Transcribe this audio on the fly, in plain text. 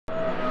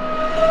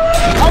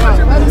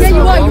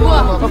you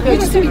are. Okay.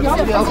 So you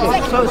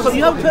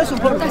have a personal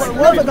problem.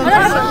 What have I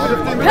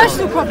done?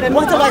 Personal problem.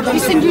 What have I done?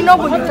 Listen, you know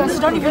what you've done, so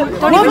don't even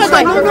try. No.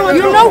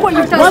 You know what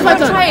you've done, What so have I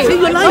don't try done? See, it.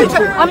 you're lying.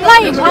 I'm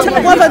lying. What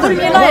have I done?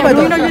 You're lying.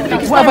 You know you're the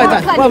biggest What have I liar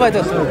on done? the What have I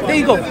planet. done? There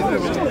you go.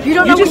 You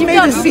don't know just what you've made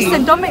done. a scene.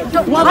 Listen, don't make. What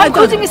have I I'm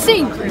done? causing a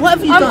scene. What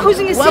have you I'm done?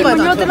 causing a What scene have I when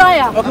you're done? the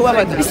liar. Okay, what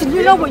have I done? Listen,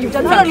 you know what you've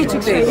done. I don't need to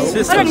explain.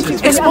 I don't need to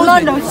explain.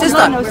 Allah knows.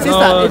 Allah knows.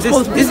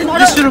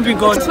 This shouldn't be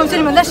gone. Expose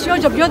anyone. That's your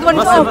job. You're the one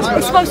who's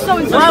expose so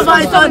and so. What have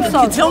I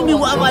done? Tell me,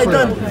 what have I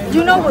done?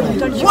 You know what you've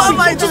done. What have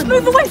I Just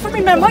done? move away from me,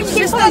 man. Why do you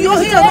keep following me?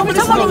 You're here. Every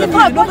time I'm in the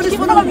park, why do you keep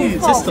following me?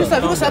 Sister, you've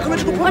got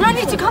psychological When problems. I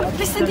need to come,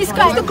 listen, this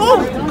guy. Sister, go.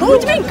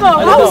 What do you mean, go?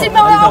 I was in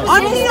my house.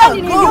 I'm I'm here.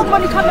 standing here. Go. You're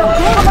going to come over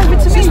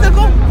to me. Sister,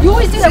 go. You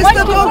always do that. Why do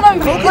you keep Sister, go. following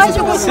me? Why do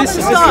you always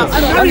Sister, follow me?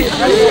 I'm married.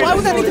 Why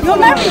would I need to You're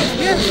follow you? married.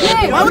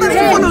 Yeah. Why would I need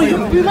to follow you?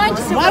 Remind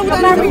yourself. Why would I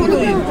you're need to married.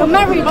 follow you? You're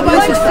married.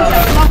 Bye-bye, sister.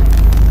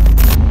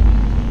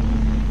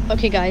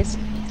 Okay guys,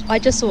 I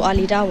just saw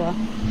ALIDAWAH.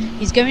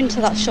 He's going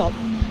to that shop.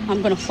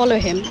 I'm going to follow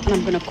him and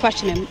I'm going to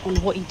question him on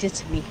what he did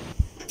to me.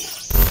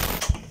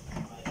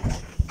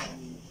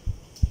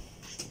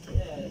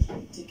 Yeah, it's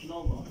taking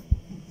over.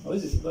 Oh,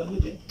 is it? It's going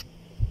with it?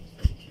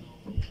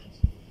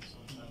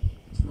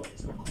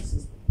 It's not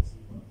consistent.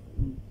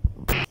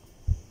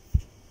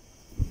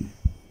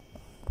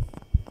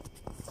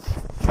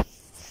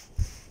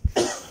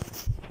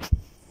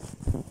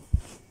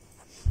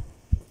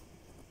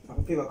 I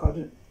can feel like I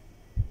do.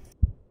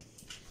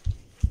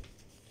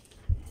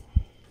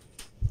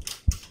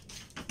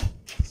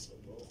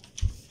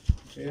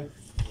 Yeah.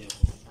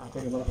 I'll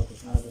call you back.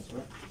 That's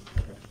right.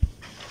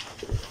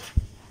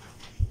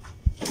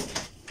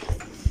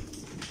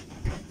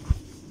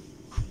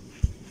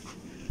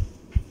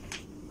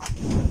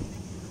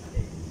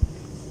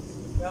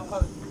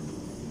 Okay.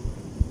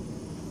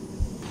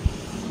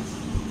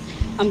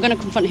 I'm going to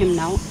confront him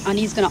now and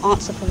he's going to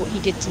answer for what he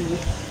did to me.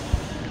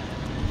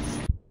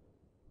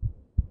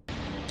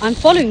 I'm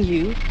following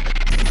you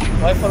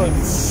Why following me?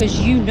 because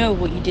you know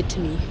what you did to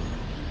me.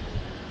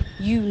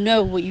 You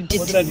know what you did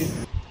What to did I me. do?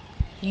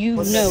 You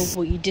know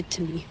what you did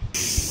to me.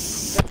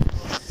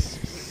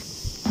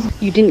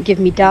 You didn't give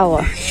me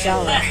Dawah.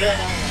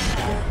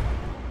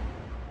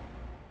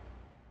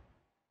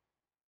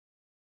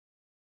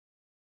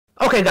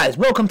 Okay guys,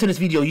 welcome to this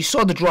video. You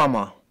saw the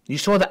drama, you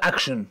saw the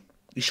action,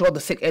 you saw the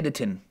sick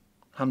editing.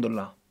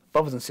 Alhamdulillah.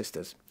 Brothers and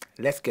sisters,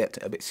 let's get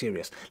a bit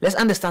serious. Let's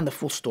understand the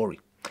full story.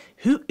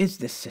 Who is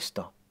this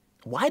sister?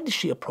 Why did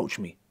she approach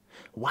me?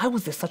 Why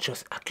was there such an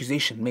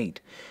accusation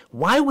made?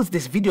 Why was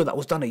this video that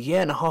was done a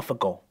year and a half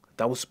ago,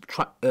 that was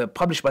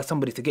published by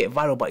somebody to get it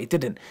viral, but it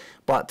didn't,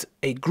 but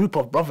a group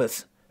of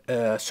brothers,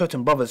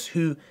 certain brothers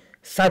who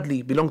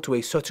sadly belong to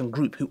a certain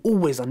group who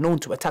always are known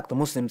to attack the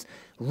Muslims,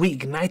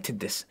 reignited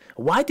this?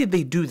 Why did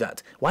they do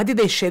that? Why did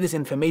they share this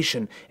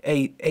information,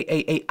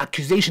 a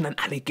accusation, an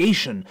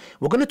allegation?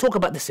 We're going to talk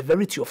about the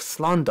severity of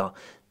slander.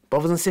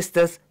 Brothers and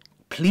sisters,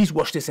 please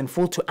watch this in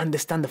full to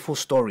understand the full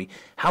story.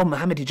 How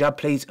Muhammed hijab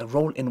plays a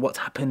role in what's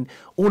happened,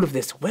 all of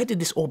this. Where did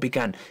this all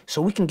begin?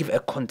 So we can give it a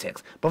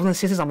context. Brothers and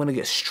sisters, I'm going to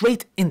get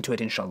straight into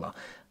it, inshallah.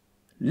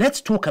 Let's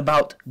talk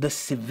about the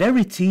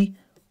severity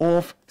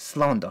of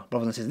slander,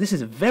 brothers and sisters. This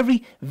is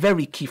very,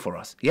 very key for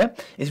us. Yeah,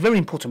 it's very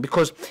important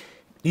because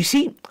you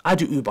see, I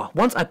do Uber.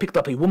 Once I picked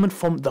up a woman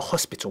from the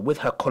hospital with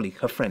her colleague,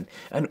 her friend,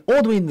 and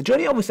all the way in the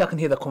journey, obviously I can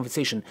hear the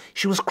conversation.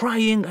 She was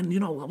crying, and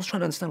I was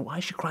trying to understand, why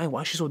is she crying?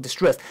 Why is she so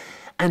distressed?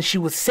 And she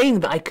was saying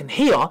that I can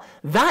hear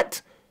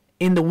that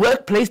in the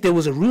workplace there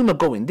was a rumor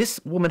going. This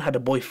woman had a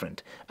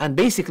boyfriend, and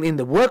basically in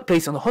the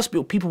workplace and the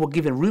hospital, people were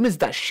giving rumors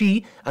that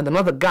she and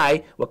another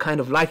guy were kind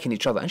of liking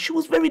each other, and she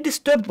was very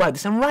disturbed by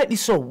this, and rightly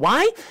so.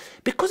 Why?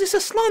 Because it's a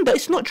slander.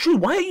 It's not true.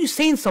 Why are you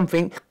saying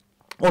something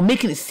or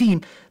making it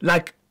seem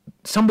like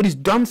somebody's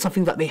done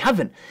something that they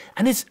haven't?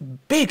 And it's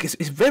big,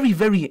 it's very,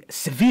 very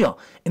severe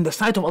in the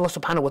sight of Allah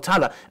subhanahu wa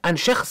ta'ala. And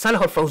Sheikh Salih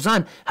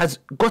al-Fawzan has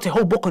got a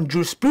whole book on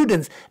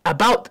jurisprudence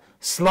about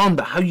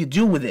slander, how you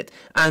deal with it,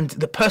 and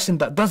the person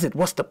that does it,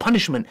 what's the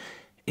punishment.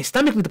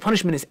 Islamically, the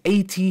punishment is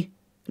 80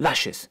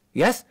 lashes.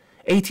 Yes,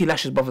 80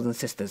 lashes, brothers and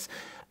sisters.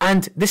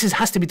 And this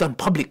has to be done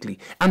publicly,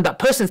 and that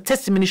person's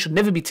testimony should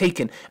never be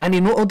taken. And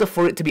in order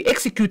for it to be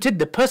executed,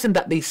 the person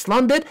that they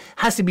slandered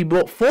has to be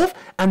brought forth,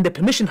 and the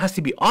permission has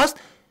to be asked.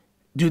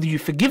 Do you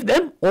forgive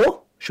them,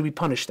 or should we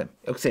punish them,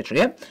 etc.?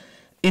 Yeah.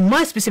 In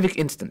my specific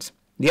instance,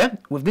 yeah,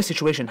 with this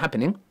situation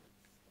happening,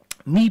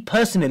 me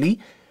personally,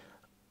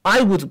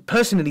 I would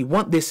personally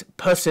want this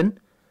person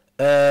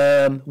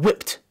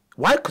whipped.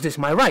 Why? Because it's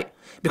my right.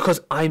 Because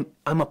I'm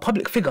a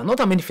public figure. Not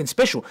that I'm anything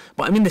special,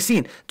 but I'm in the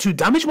scene. To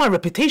damage my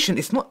reputation,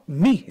 it's not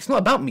me. It's not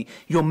about me.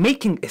 You're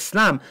making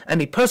Islam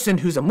and a person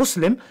who's a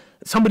Muslim,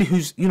 somebody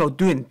who's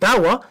doing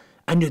dawah,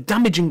 and you're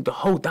damaging the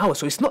whole dawah.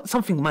 So it's not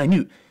something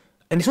minute.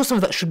 And it's not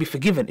something that should be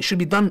forgiven. It should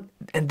be done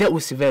and dealt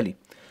with severely.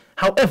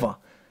 However,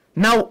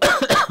 now,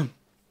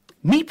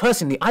 me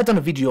personally, I done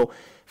a video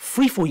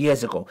 3-4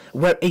 years ago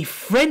where a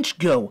French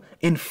girl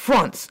in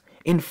France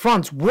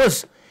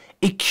was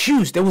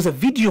accused. There was a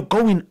video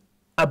going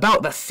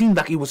about that seemed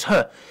like it was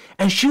her.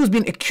 And she was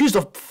being accused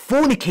of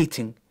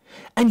fornicating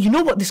And you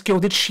know what this girl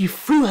did? She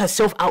threw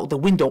herself out the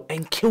window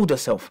and killed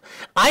herself.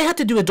 I had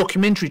to do a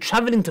documentary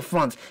traveling to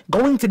France,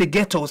 going to the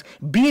ghettos,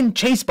 being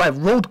chased by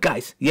road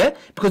guys, yeah?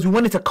 Because we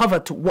wanted to cover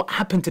to what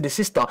happened to the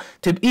sister,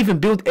 to even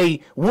build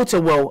a water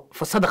well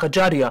for Sadaqah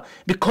Jariyah,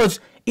 because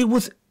it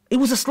was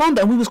a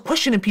slander, and we was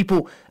questioning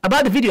people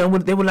about the video,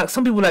 and they were like,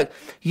 some people were like,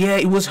 yeah,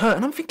 it was her.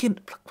 And I'm thinking,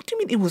 what do you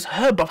mean it was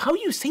her, bruv? How are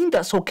you saying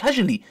that so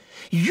casually?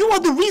 You are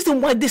the reason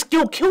why this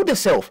girl killed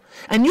herself.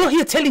 And you're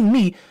here telling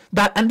me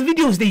that, and the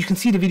video is there, you can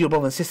see the video,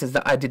 brothers and sisters,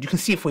 that I did. You can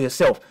see it for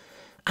yourself.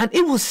 And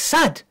it was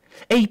sad.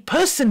 A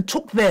person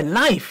took their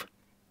life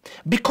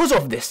because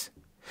of this.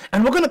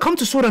 And we're going to come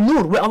to Surah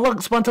Nur, where Allah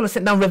subhanahu wa ta'ala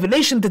sent down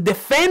revelation to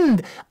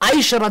defend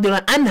Aisha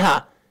radiallahu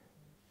anha.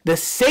 The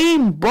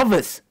same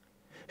brothers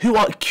who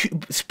are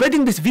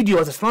spreading this video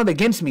as a slander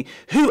against me,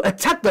 who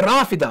attack the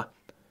Rafida,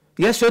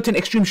 yeah, certain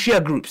extreme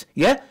Shia groups,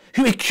 yeah,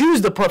 who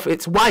accuse the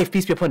Prophet's wife,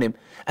 peace be upon him,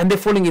 and they're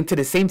falling into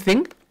the same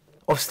thing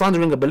of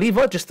slandering a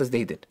believer just as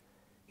they did,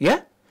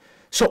 yeah?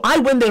 So I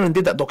went there and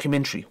did that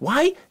documentary.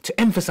 Why? To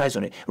emphasize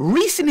on it.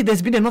 Recently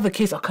there's been another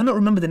case, I cannot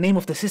remember the name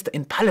of the sister,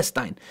 in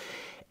Palestine.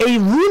 A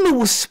rumor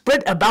was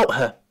spread about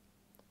her,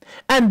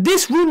 and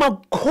this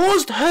rumor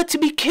caused her to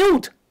be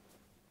killed.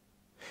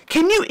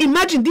 Can you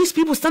imagine these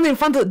people standing in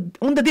front of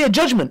on the day of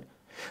judgment?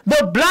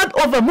 The blood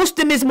of a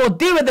Muslim is more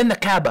dearer than the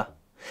Kaaba.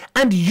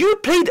 And you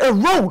played a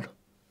role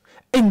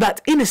in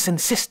that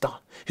innocent sister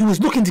who was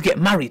looking to get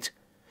married.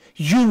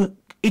 You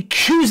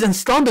accused and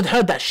slandered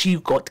her that she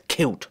got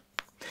killed.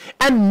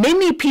 And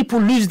many people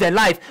lose their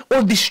life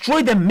or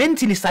destroy them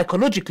mentally,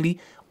 psychologically,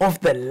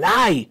 of the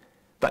lie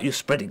that you're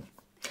spreading.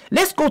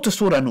 Let's go to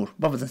Surah Nur,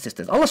 brothers and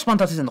sisters. Allah subhanahu wa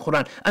ta'ala says in the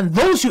Quran, and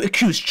those who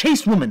accuse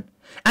chaste women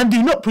and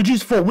do not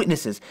produce 4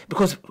 witnesses,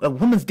 because a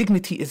woman's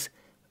dignity is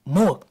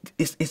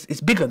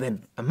bigger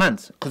than a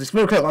man's. Because it's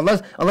very clear,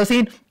 Allah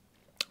saying,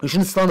 we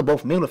shouldn't slander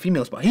both male or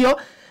females, but here,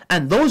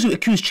 and those who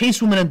accuse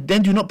chaste women and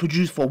then do not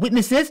produce 4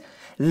 witnesses,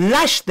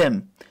 lash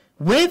them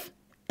with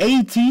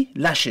 80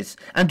 lashes,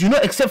 and do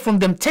not accept from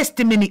them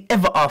testimony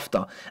ever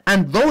after.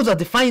 And those are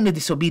defiantly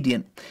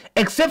disobedient,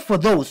 except for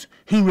those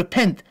who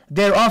repent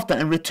thereafter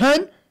and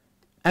return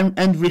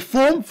and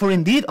reform, for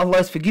indeed Allah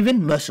is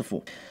forgiving,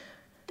 merciful.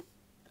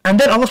 And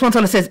then Allah subhanahu wa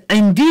ta'ala says,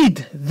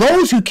 indeed,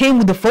 those who came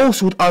with the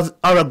falsehood are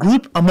a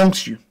group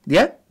amongst you.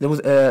 Yeah? There were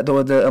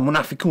the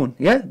munafiqun,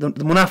 yeah? The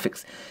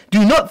munafiqs.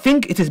 Do not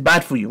think it is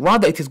bad for you,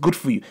 rather it is good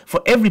for you.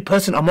 For every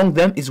person among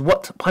them is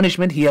what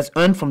punishment he has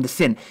earned from the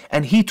sin,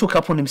 and he took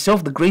upon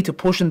himself the greater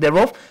portion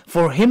thereof.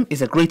 For him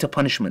is a greater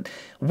punishment.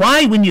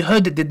 Why, when you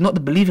heard it, did not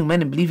the believing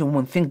men and believing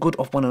women think good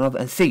of one another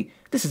and say,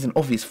 this is an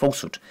obvious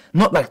falsehood?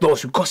 Not like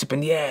those who gossip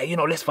and, yeah, you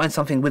know, let's find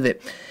something with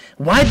it.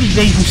 Why did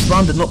they who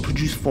slander not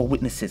produce 4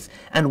 witnesses?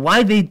 And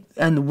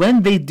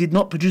when they did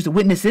not produce the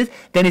witnesses,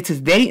 then it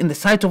is they in the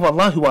sight of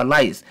Allah who are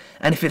liars.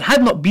 And if it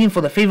had not been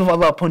for the favor of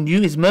Allah upon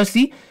you, His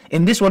mercy,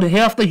 in this world and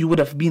hereafter, you would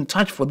have been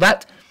touched for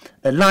that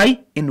a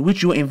lie in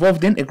which you were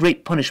involved in, a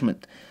great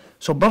punishment.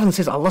 So brothers and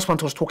sisters, Allah subhanahu wa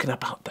ta'ala was talking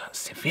about the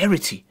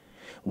severity.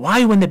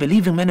 Why, when the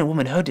believing men and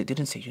women heard it,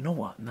 didn't say, you know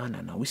what, no,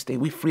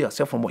 we free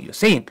ourselves from what you're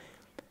saying,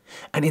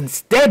 and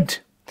instead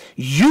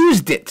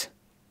used it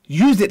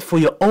for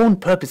your own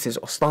purposes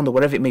or slander,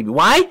 whatever it may be.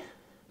 Why?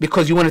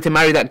 Because you wanted to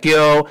marry that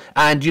girl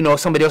and, you know,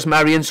 somebody else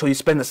marrying, so you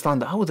spend the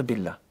slander. A'udhu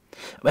billah.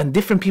 And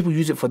different people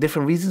use it for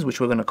different reasons,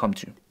 which we're going to come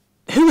to.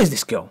 Who is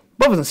this girl?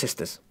 Brothers and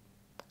sisters,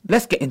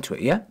 let's get into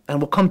it, yeah? And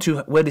we'll come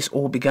to where this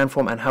all began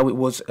from and how it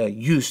was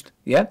used,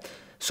 yeah?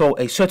 So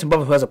a certain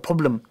brother who has a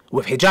problem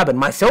with hijab and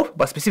myself,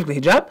 but specifically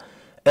hijab,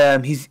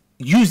 he's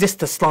used this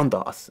to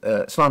slander us,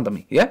 slander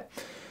me, yeah?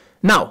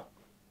 Now,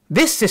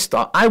 this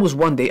sister, I was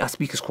one day at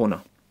Speaker's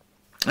Corner,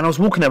 and I was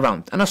walking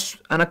around, and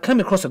I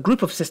came across a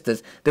group of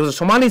sisters. There was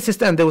a Somalian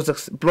sister and there was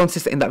a blonde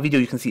sister in that video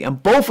you can see,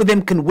 and both of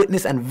them can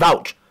witness and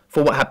vouch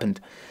for what happened,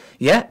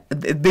 yeah?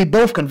 They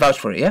both can vouch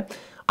for it, yeah?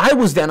 I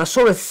was there and I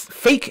saw a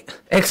fake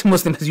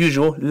ex-Muslim as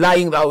usual,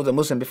 lying that I was a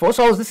Muslim before,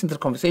 so I was listening to the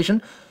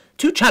conversation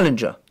to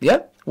challenge her,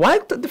 yeah? Why?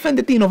 To defend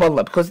the deen of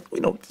Allah, because, you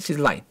know, she's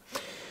lying.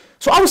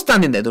 So I was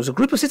standing there. There was a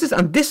group of sisters,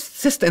 and this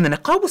sister in the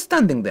niqab was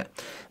standing there.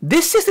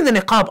 This sister in the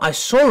niqab, I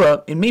saw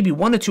her in maybe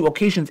 1 or 2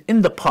 occasions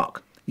in the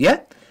park, yeah,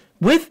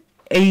 with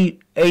a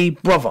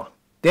brother.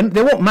 They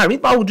weren't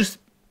married, but I would just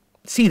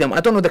see them. I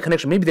don't know the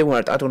connection. Maybe they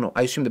weren't. I don't know.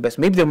 I assume the best.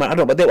 Maybe they weren't. I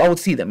don't know. But I would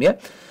see them, yeah.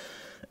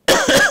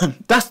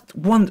 That's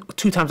 1 or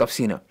 2 times I've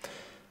seen her.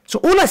 So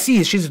all I see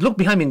is she just looked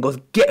behind me and goes,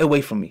 "Get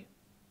away from me."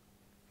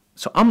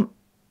 So I'm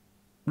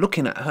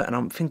looking at her and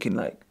I'm thinking,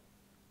 like,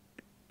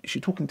 is she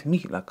talking to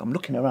me? Like, I'm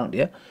looking around,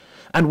 yeah.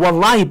 And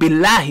wallahi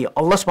billahi,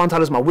 Allah subhanahu wa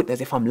ta'ala is my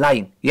witness if I'm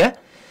lying, yeah?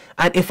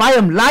 And if I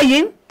am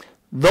lying,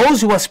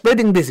 those who are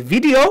spreading this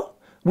video,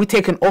 we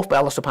take an oath by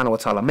Allah subhanahu wa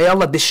ta'ala. May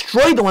Allah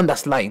destroy the one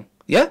that's lying,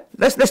 yeah?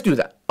 Let's do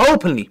that,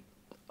 openly.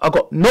 I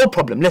got no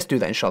problem, let's do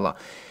that inshallah.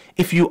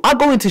 If you are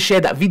going to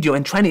share that video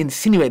and trying to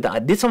insinuate that I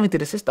did something to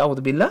the sister,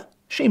 a'udhu billah,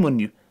 shame on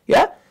you,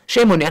 yeah?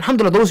 Shame on you.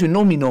 Alhamdulillah, those who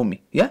know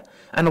me, yeah?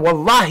 And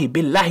wallahi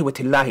billahi wa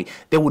tillahi,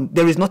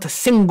 there is not a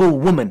single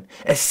woman,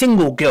 a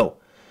single girl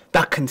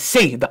that can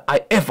say that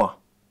I ever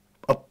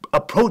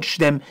approached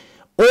them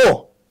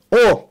or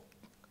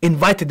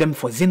invited them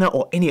for zina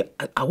or any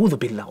a'udhu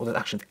billah or those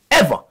actions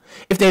ever.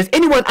 If there's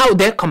anyone out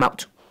there, come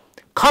out.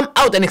 Come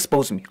out and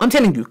expose me. I'm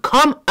telling you,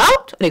 come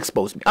out and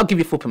expose me. I'll give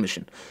you full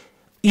permission.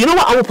 You know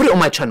what? I will put it on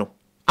my channel.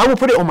 I will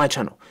put it on my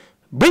channel.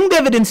 Bring the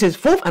evidences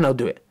forth and I'll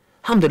do it.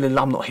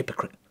 Alhamdulillah, I'm not a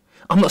hypocrite.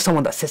 I'm not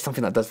someone that says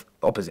something that does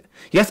the opposite.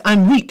 Yes,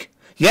 I'm weak.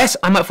 Yes,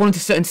 I might fall into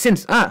certain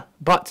sins.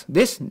 But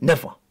this,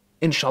 never.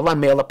 Inshallah,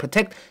 may Allah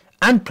protect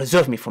and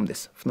preserve me from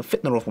this, from the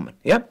fitna of woman.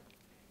 Yeah?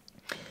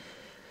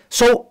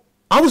 So,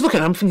 I was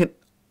looking, I'm thinking,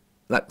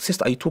 like,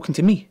 sister, are you talking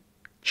to me?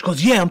 She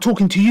goes, yeah, I'm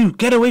talking to you.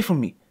 Get away from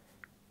me.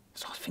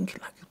 So I was thinking,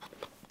 like,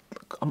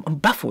 I'm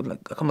baffled. Like,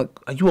 I'm like,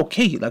 are you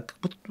okay? Like,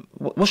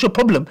 what's your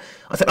problem?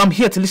 I said, I'm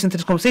here to listen to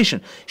this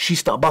conversation. She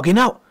started bugging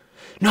out.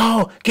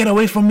 No, get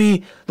away from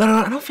me. And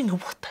I'm thinking,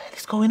 what the hell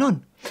is going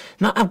on?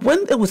 Now,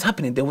 when it was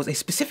happening, there was a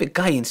specific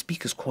guy in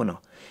Speaker's Corner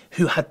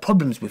who had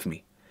problems with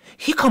me.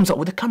 He comes up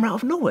with a camera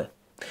out of nowhere.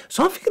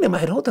 So I'm thinking in my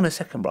head, hold on a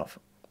second, bruv.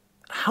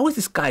 How is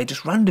this guy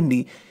just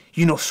randomly,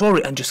 saw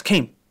it and just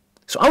came?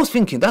 So I was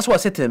thinking, that's why I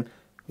said to him,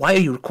 why are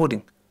you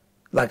recording?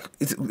 Like,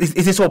 is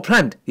this all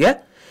planned?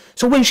 Yeah?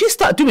 So when she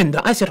started doing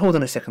that, I said, hold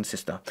on a second,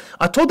 sister.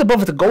 I told the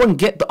brother to go and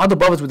get the other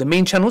brothers with the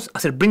main channels. I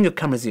said, bring your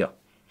cameras here.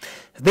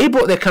 They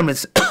brought their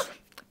cameras.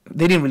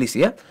 They didn't release it,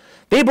 yeah?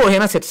 They brought it here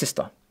and I said,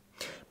 sister,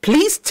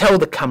 please tell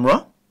the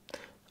camera,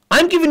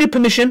 I'm giving you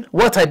permission,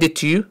 what I did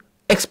to you,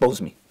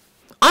 expose me.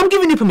 I'm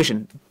giving you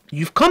permission.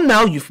 You've come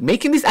now, you've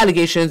making these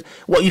allegations,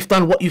 what you've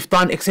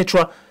done,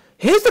 etc.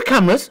 Here's the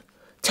cameras.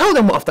 Tell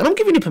them what I've done. I'm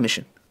giving you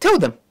permission. Tell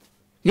them.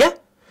 Yeah?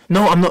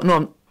 No, I'm not.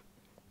 No,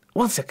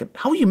 one second.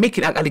 How are you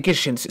making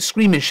allegations,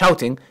 screaming,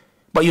 shouting,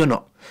 but you're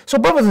not? So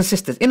brothers and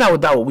sisters, in our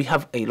dawah, we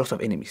have a lot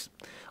of enemies.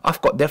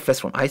 I've got death threats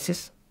from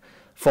ISIS,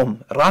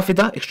 from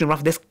Rafida, extreme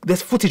Rafida.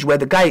 There's footage where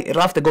the guy,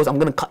 Rafida, goes, I'm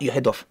going to cut your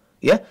head off.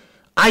 Yeah?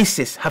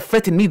 ISIS have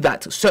threatened me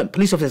that certain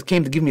police officers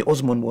came to give me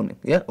Osman warning.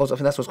 Yeah? I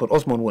think that's what's called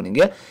Osman warning.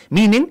 Yeah?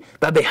 Meaning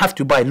that they have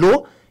to, by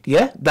law,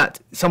 yeah,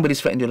 that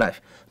somebody's threatened your life.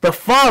 The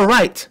far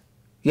right,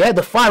 yeah,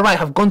 the far right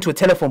have gone to a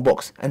telephone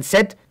box and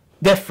said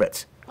death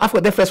threats. I've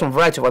got death threats from a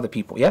variety of other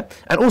people, yeah?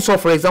 And also,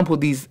 for example,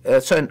 these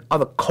certain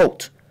other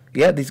cult,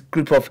 yeah? This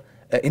group of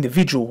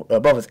individual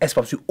brothers,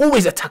 Spubs, who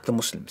always attack the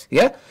Muslims,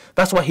 yeah?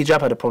 That's why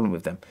hijab had a problem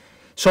with them.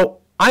 So,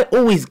 I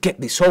always get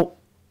this. So,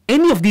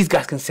 any of these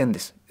guys can send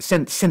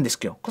this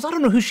girl. Because I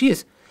don't know who she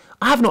is.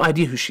 I have no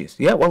idea who she is,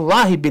 yeah?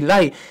 Wallahi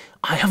billahi,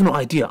 I have no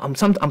idea. I'm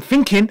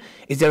thinking,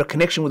 is there a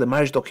connection with a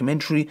marriage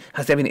documentary?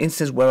 Has there been an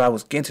instance where I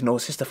was getting to know a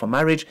sister for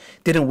marriage,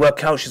 didn't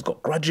work out, she's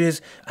got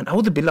grudges, and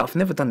a'udhu billah, I've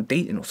never done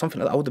dating or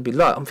something like that, a'udhu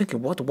billah. I'm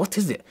thinking, what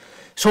is it?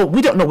 So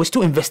we don't know, we're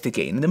still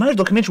investigating. In the marriage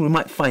documentary, we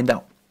might find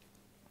out.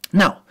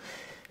 Now,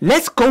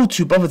 let's go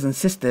to, brothers and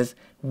sisters,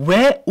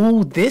 where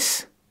all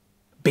this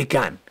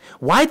began.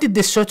 Why did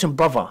this certain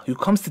brother who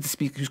comes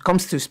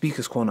to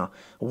Speaker's Corner,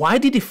 why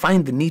did he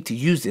find the need to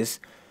use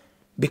this?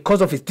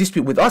 Because of his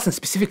dispute with us and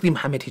specifically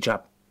Muhammed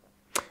hijab.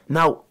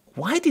 Now,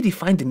 why did he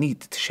find the need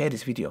to share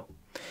this video?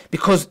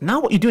 Because now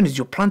what you're doing is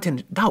you're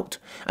planting doubt.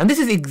 And this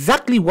is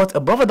exactly what a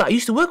brother that I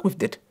used to work with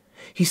did.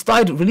 He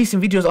started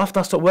releasing videos after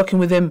I started working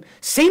with him.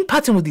 Same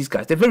pattern with these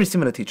guys. They're very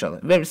similar to each other.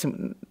 Very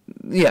similar.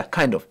 Yeah,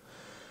 kind of.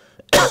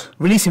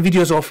 Releasing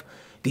videos of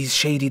these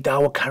shady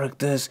dawah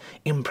characters,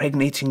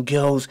 impregnating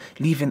girls,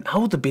 leaving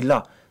a'udhu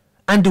billah.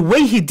 And the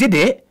way he did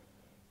it,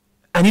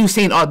 and he was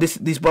saying,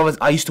 these brothers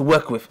I used to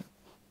work with.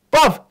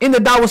 Bruv, in the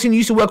dawah scene you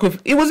used to work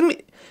with, it was me.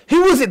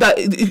 Who was it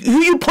who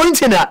are you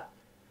pointing at?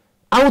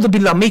 A'udhu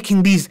billah,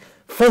 making these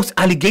false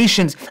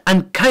allegations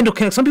and kind of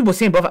connect. Some people are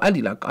saying, Brother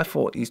Ali, like, I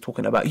thought he's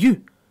talking about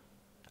you.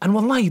 And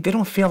wallahi, they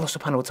don't fear Allah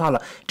subhanahu wa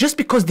ta'ala. Just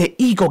because their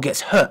ego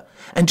gets hurt,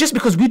 and just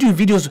because we do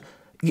videos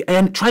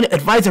and trying to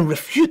advise and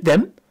refute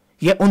them,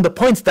 yeah, on the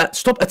points that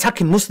stop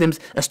attacking Muslims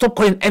and stop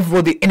calling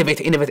everybody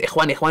innovator,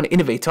 ikhwan,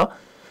 innovator,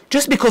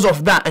 just because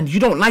of that, and you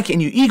don't like it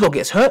and your ego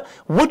gets hurt,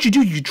 what you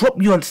do, you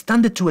drop your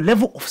standard to a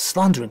level of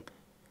slandering.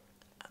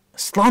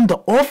 Slander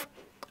of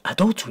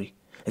adultery,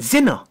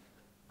 zina.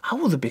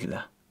 A'udhu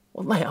billah.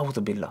 Wallahi,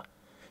 a'udhu billah.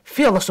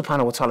 Fear Allah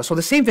subhanahu wa ta'ala. So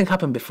the same thing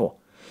happened before.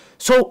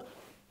 So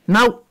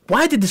now,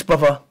 why did this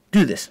brother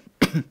do this?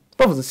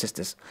 Brothers and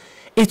sisters,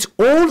 it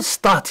all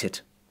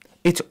started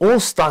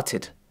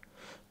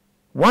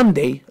one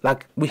day,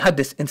 like we had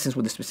this instance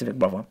with a specific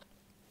brother.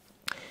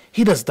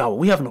 He does dawah.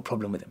 We have no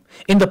problem with him.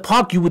 In the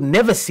park, you would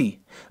never see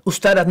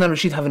Ustad Adnan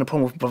Rashid having a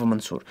problem with Brother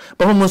Mansour.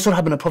 Brother Mansour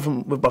having a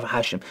problem with Brother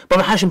Hashim.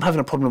 Brother Hashim having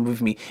a problem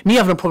with me. Me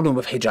having a problem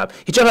with hijab.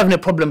 Hijab having a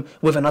problem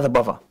with another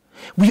brother.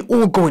 We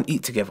all go and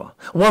eat together.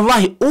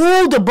 Wallahi,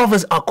 all the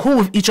brothers are cool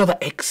with each other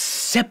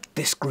except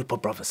this group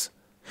of brothers.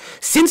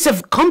 Since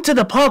they've come to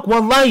the park,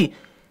 wallahi,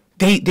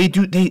 they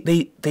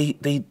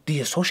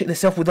associate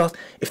themselves with us.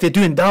 If they're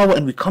doing dawah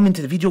and we come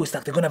into the video, it's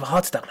like they're gonna have a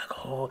heart attack.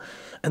 Like, oh,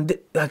 and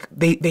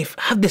they've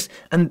had this,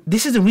 and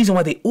this is the reason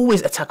why they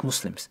always attack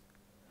Muslims.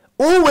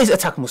 Always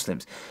attack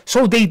Muslims.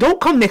 So they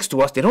don't come next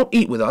to us. They don't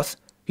eat with us.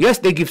 Yes,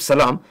 they give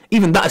salam.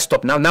 Even that has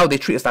stopped now. Now they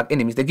treat us like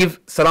enemies. They give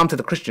salam to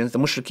the Christians, the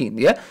mushrikeen.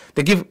 Yeah,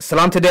 they give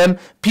salam to them.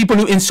 People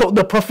who insult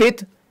the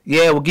Prophet,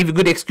 yeah, will give you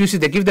good excuses.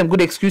 They give them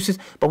good excuses.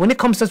 But when it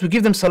comes to us, we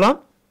give them salam.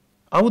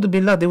 Awudu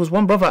billah, there was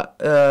one brother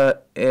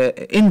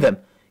in them,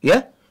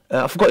 yeah?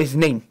 I forgot his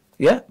name,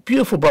 yeah?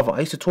 Beautiful brother.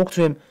 I used to talk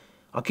to him.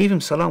 I gave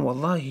him salam.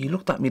 Wallahi, he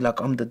looked at me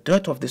like I'm the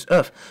dirt of this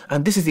earth.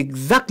 And this is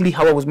exactly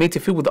how I was made to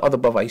feel with the other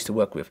brother I used to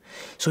work with.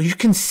 So you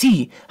can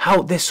see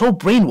how they're so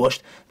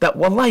brainwashed that,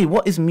 wallahi,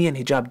 what is me and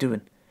hijab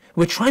doing?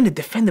 We're trying to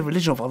defend the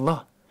religion of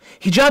Allah.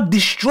 Hijab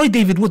destroyed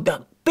David Wood,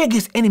 the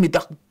biggest enemy,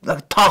 the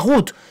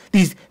taghut,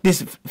 this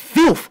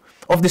filth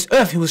of this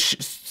earth who was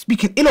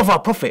speaking ill of our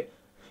Prophet.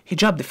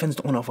 Hijab defends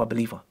the honor of our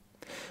believer.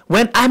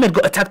 When Ahmed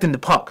got attacked in the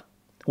park,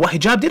 what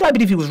hijab did, I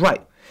believe he was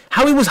right.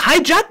 How he was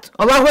hijacked,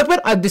 Allahu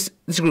Akbar, I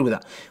disagree with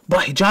that.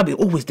 But hijab is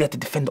always there to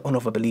defend the honor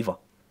of a believer.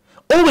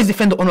 Always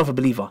defend the honor of a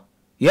believer.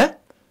 Yeah?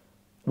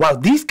 While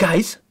these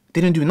guys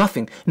didn't do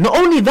nothing. Not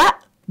only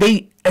that,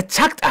 they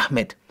attacked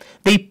Ahmed.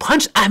 They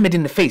punched Ahmed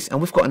in the face. And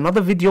we've got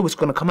another video which is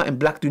going to come out in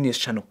Black Dunia's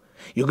channel.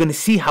 You're going to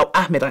see how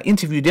Ahmed, I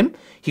interviewed him,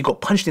 he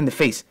got punched in the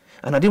face.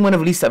 And I didn't want to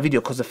release that video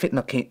because the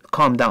fitna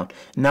calmed down.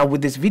 Now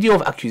with this video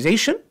of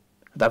accusation,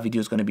 that video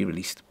is going to be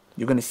released.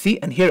 You're going to see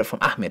and hear it from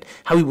Ahmed,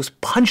 how he was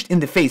punched in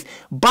the face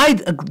by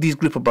these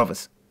group of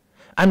brothers.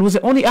 And was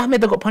it only Ahmed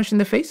that got punched in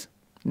the face?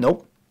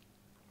 No.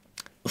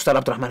 Ustad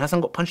Abdurrahman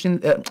Hassan got punched in,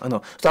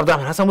 Ustad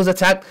Abdurrahman Hassan was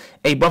attacked.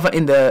 A brother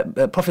in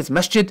the Prophet's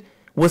masjid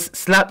was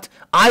slapped.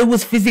 I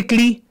was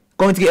physically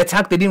going to get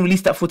attacked. They didn't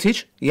release that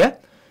footage. Yeah?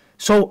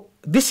 So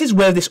this is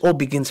where this all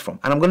begins from.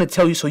 And I'm going to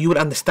tell you so you will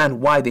understand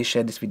why they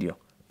shared this video.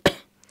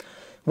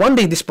 One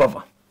day this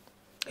brother,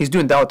 he's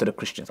doing dawah to the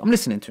Christians. I'm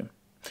listening to him.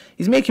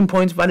 He's making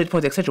points, valid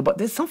points, etc. But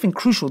there's something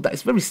crucial that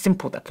is very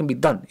simple that can be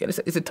done. Yeah,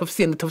 it's a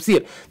tafsir and a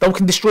tafsir that we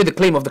can destroy the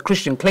claim of the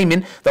Christian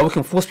claiming that we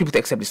can force people to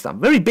accept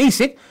Islam. Very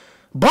basic,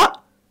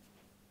 but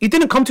it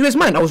didn't come to his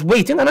mind. I was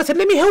waiting and I said,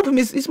 let me help him.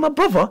 He's my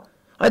brother.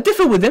 I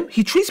differ with him.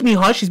 He treats me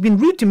harsh. He's been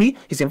rude to me.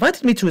 He's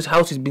invited me to his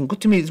house. He's been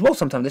good to me as well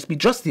sometimes. Let's be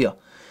just here.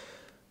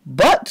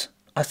 But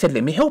I said,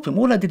 let me help him.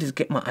 All I did is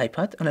get my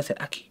iPad and I said,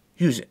 Aki,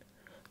 use it.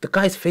 The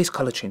guy's face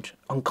color changed,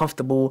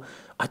 uncomfortable.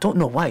 I don't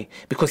know why,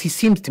 because he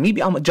seems to me,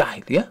 I'm a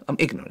jahil, yeah? I'm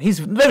ignorant. He's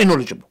very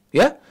knowledgeable,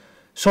 yeah?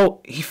 So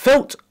he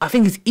felt, I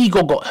think his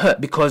ego got hurt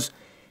because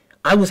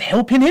I was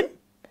helping him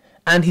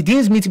and he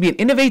deems me to be an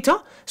innovator.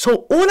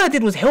 So all I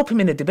did was help him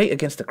in a debate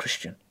against a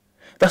Christian.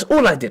 That's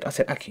all I did. I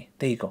said, Aki,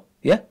 there you go,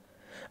 yeah?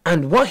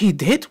 And what he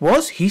did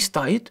was he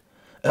started,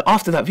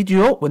 after that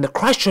video, when the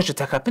Christchurch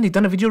attack happened, he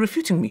done a video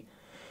refuting me.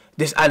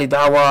 This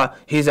ALIDAWAH,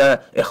 he's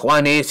a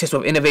Ikhwani,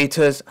 system of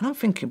innovators. And I'm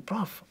thinking,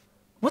 bruv,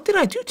 what did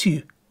I do to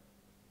you?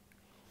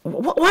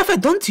 What have I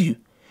done to you?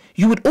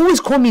 You would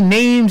always call me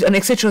names and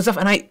etc. and stuff,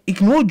 and I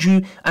ignored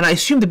you, and I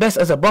assumed the best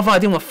as a brother. I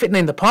didn't want fitna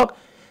in the park.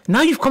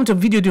 Now you've come to a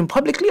video doing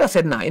publicly. I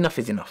said, nah, enough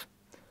is enough.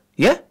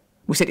 Yeah?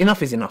 We said,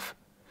 enough is enough.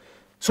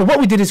 So what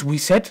we did is we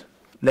said,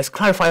 let's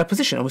clarify our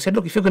position. And we said,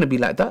 look, if you're going to be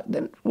like that,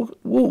 then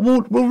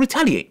we'll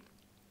retaliate.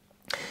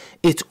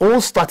 It all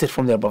started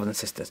from there, brothers and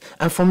sisters.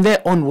 And from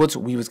there onwards,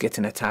 we was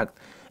getting attacked.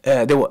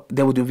 They were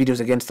doing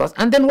videos against us.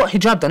 And then what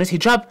hijab done is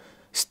hijab,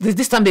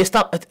 this time they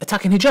start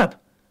attacking hijab.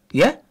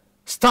 Yeah?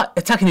 Start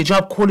attacking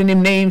hijab, calling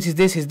him names, he's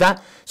this, he's that.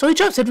 So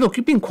hijab said, look,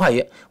 you've been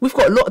quiet. We've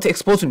got a lot to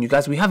expose on you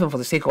guys. We have them for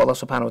the sake of Allah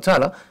subhanahu wa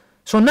ta'ala.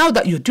 So now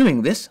that you're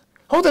doing this,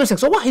 hold on a second.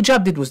 So what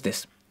hijab did was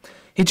this.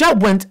 Hijab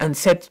went and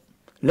said,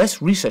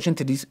 let's research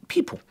into these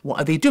people. What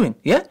are they doing?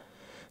 Yeah?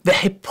 The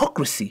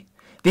hypocrisy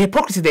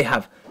they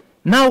have.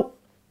 Now,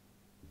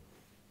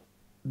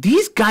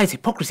 these guys'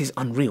 hypocrisy is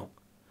unreal.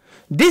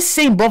 This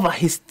same brother,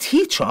 his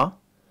teacher,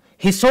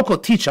 his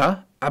so-called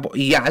teacher, Abu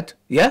Iyad,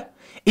 yeah,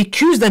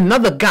 accused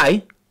another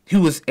guy who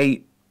was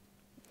a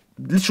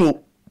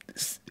literal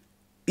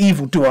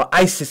evildoer,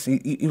 ISIS,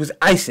 he was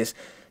ISIS,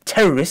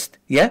 terrorist,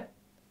 yeah?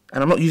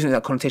 And I'm not using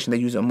that connotation they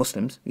use on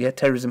Muslims, yeah?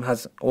 Terrorism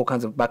has all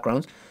kinds of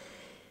backgrounds.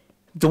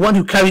 The one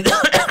who carried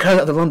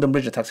out the London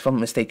Bridge attacks, if I'm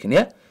not mistaken,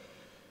 yeah?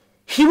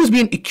 He was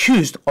being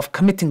accused of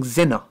committing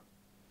zina,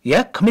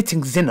 yeah?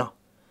 Committing zina.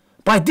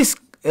 By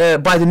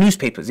the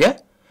newspapers, yeah?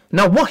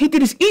 Now what he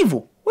did is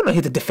evil. We're not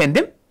here to defend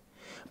him.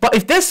 But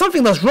if there's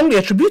something that's wrongly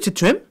attributed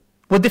to him,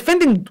 we're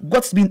defending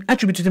what's been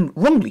attributed to him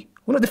wrongly.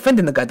 We're not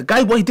defending the guy. The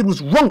guy, what he did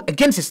was wrong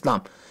against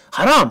Islam.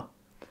 Haram.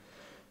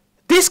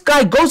 This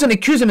guy goes and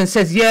accuses him and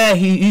says, yeah,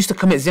 he used to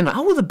commit zina.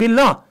 A'udhu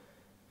billah.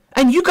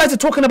 And you guys are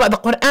talking about the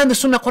Quran, the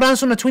Sunnah,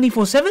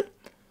 24/7?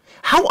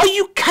 How are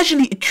you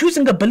casually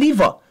accusing a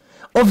believer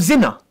of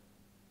zina?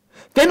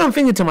 Then I'm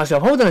thinking to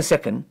myself, hold on a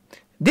second.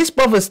 This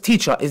brother's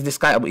teacher is this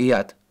guy Abu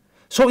Iyad.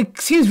 So it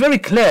seems very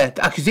clear,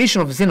 the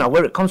accusation of zina,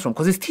 where it comes from,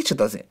 because his teacher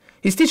does it.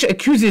 His teacher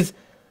accuses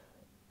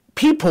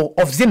people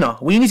of zina,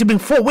 where you need to bring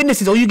 4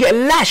 witnesses or you get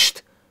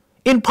lashed.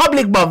 In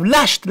public, bruv,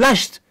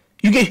 lashed.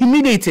 You get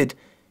humiliated.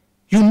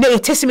 Your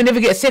testimony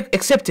never gets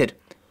accepted.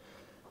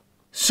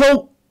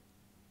 So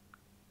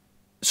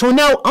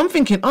now I'm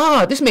thinking,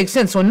 this makes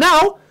sense. So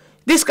now,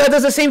 this guy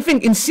does the same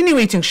thing,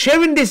 insinuating,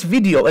 sharing this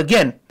video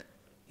again.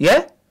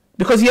 Yeah?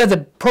 Because he has a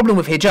problem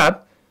with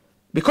hijab.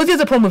 Because he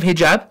has a problem with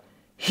hijab,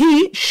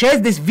 he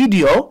shares this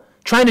video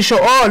trying to show,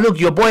 look,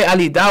 your boy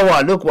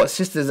ALIDAWAH, look what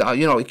sisters are,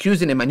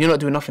 accusing him and you're not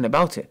doing nothing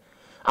about it.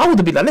 I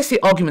would be like, let's say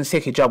argument's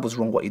sake hijab was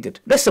wrong what he did.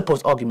 Let's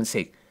suppose argument's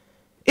sake.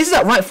 Is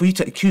that right for you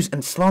to accuse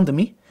and slander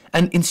me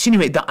and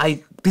insinuate that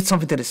I did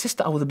something to the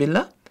sister? A'udhu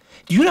billah.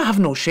 Do you not have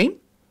no shame?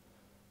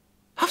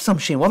 Have some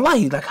shame.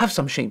 Wallahi, like, have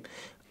some shame.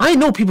 I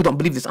know people don't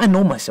believe this. I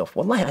know myself.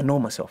 Wallahi, I know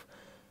myself.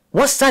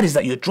 What's sad is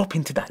that you're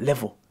dropping to that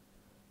level.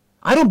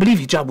 I don't believe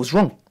hijab was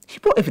wrong. He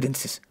brought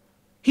evidences.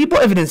 He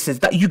brought evidences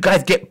that you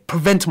guys get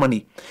Prevent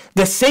money.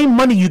 The same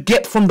money you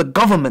get from the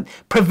government.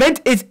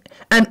 Prevent is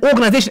an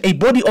organization, a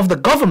body of the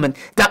government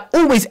that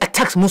always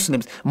attacks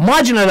Muslims,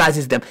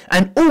 marginalizes them,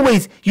 and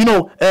always, you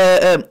know,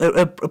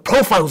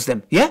 profiles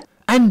them, yeah?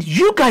 And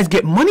you guys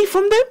get money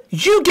from them?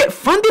 You get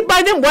funded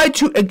by them? Why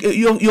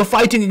you're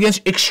fighting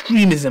against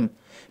extremism?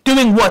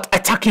 Doing what?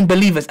 Attacking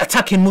believers,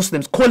 attacking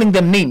Muslims, calling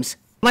them names.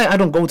 Like, I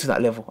don't go to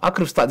that level. I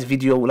could have started this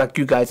video like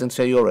you guys and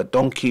say you're a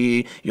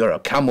donkey, you're a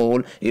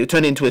camel, you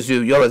turn into a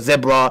zoo, you're a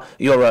zebra,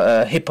 you're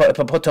a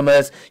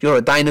hippopotamus, you're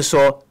a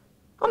dinosaur.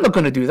 I'm not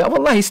going to do that.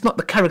 Wallahi, it's not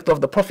the character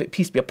of the Prophet,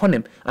 peace be upon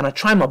him. And I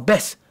try my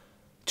best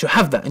to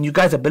have that. And you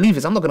guys are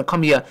believers. I'm not going to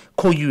come here,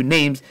 call you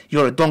names.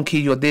 You're a donkey,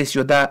 you're this,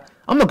 you're that.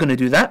 I'm not going to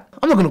do that.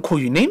 I'm not going to call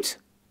you names.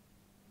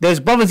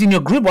 There's brothers in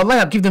your group, wallahi,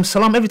 I give them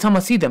salam every time I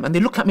see them. And they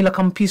look at me like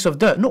I'm a piece of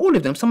dirt. Not all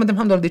of them. Some of them,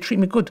 alhamdulillah, they treat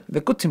me good.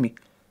 They're good to me.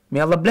 May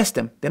Allah bless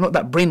them. They're not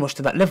that brainwashed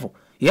to that level.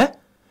 Yeah?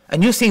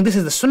 And you're saying this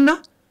is the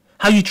sunnah?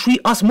 How you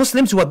treat us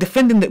Muslims who are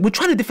defending we're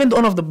trying to defend the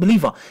honor of the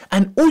believer.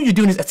 And all you're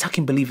doing is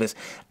attacking believers.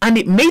 And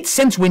it made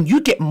sense when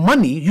you get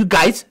money, you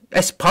guys,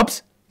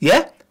 Spubs,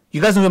 yeah?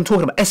 You guys know who I'm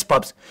talking about,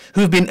 Spubs,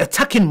 who have been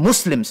attacking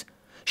Muslims.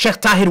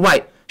 Sheikh Tahir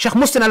White, Sheikh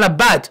Muslim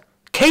Al-Abbad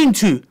came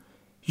to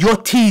your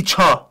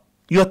teacher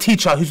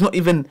who's not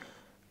even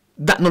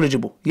that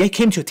knowledgeable. Yeah, he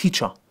came to your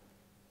teacher.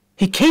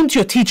 He came to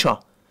your teacher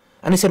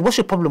and he said, what's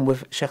your problem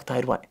with Sheikh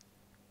Tahir White?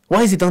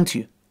 Why has he done to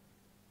you?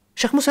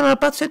 Sheikh Muslim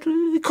Al-Abbad said,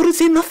 he couldn't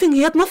say nothing,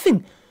 he had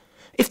nothing.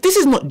 If this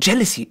is not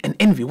jealousy and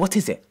envy, what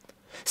is it?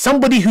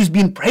 Somebody who's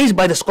been praised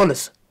by the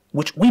scholars,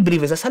 which we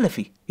believe is a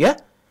Salafi, yeah?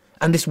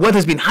 And this word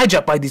has been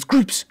hijacked by these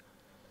groups,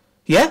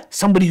 yeah?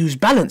 Somebody who's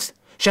balanced,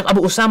 Sheikh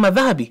Abu Usama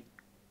Dhahabi,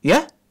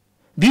 yeah?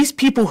 These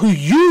people who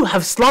you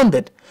have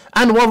slandered,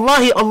 and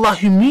wallahi, Allah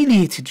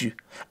humiliated you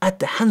at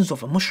the hands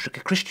of a mushrik,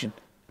 a Christian,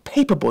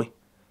 Paperboy.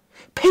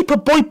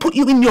 Paperboy put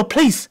you in your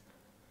place.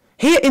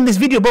 Here in this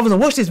video, brothers,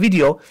 and watch this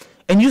video,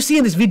 and you see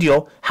in this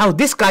video how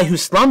this guy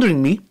who's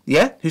slandering me,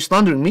 yeah,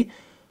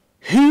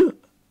 who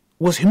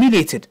was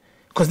humiliated.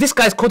 Because this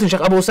guy's quoting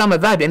Sheikh Abu Usama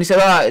Dhahabi, and he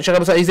said, Sheikh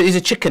Abu Usama, he's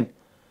a chicken.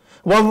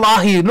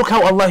 Wallahi, look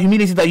how Allah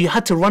humiliated that you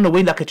had to run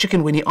away like a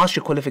chicken when he asked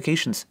your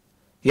qualifications.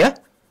 Yeah?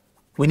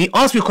 When he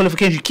asked your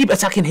qualifications, you keep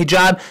attacking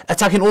hijab,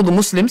 attacking all the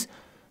Muslims.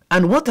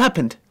 And what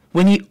happened?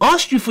 When he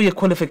asked you for your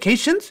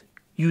qualifications,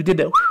 you did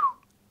a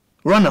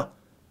runner.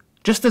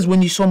 Just as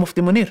when you saw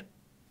Mufti Munir,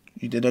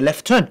 you did a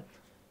left turn.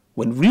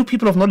 When real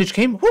people of knowledge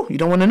came, you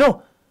don't want to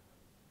know.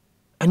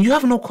 And you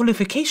have no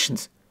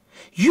qualifications.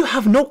 You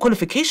have no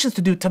qualifications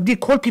to do tabligh,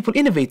 call people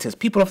innovators,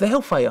 people of the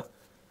hellfire.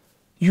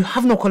 You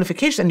have no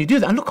qualifications and you do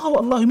that. And look how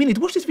Allah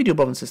humiliated. Watch this video,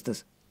 brothers and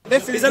sisters.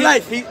 He's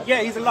alive.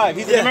 He's alive.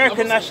 He's an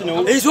American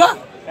national. He's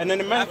what? And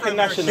an American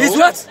national. He's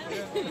what?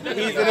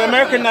 He's an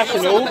American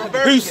national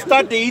who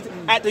studied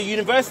at the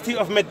University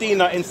of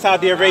Medina in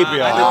Saudi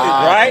Arabia.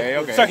 Right?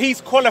 Okay. So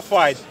he's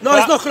qualified. No,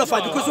 he's not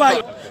qualified. Because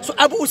why? So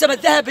Abu Usama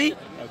Dhahabi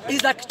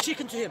is like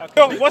chicken to him.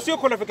 What's your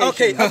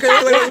qualification? Okay,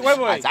 wait.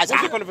 What's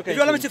your qualification? If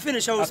you allow me to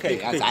finish, I will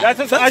speak. I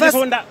just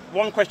want that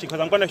one question because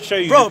I'm going to show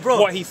you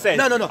what he said.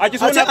 No. I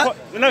just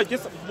want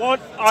just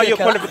what are your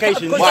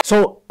qualifications?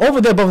 So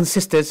over there, brothers and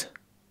sisters,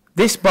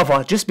 this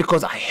brother, just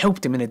because I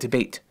helped him in a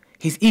debate,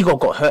 his ego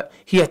got hurt.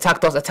 He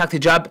attacked us, attacked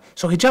hijab.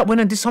 So hijab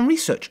went and did some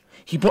research.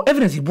 He brought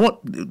evidence. He brought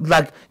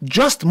like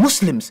just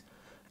Muslims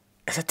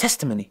as a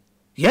testimony.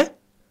 Yeah?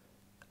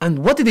 And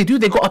what did they do?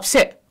 They got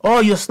upset. Oh,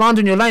 you're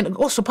slandering your line.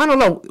 Oh,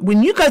 subhanAllah,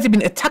 when you guys have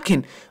been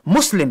attacking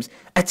Muslims,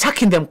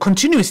 attacking them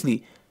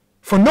continuously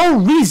for no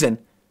reason,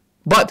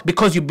 but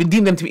because you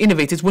deem them to be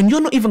innovators, when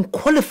you're not even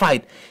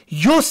qualified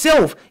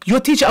yourself, your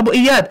teacher Abu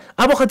Iyad,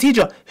 Abu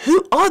Khatija,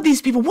 who are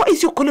these people? What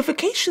is your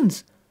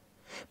qualifications?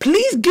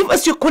 Please give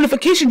us your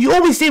qualification. You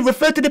always say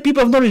refer to the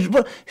people of knowledge.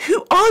 But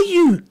who are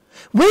you?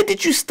 Where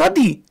did you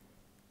study?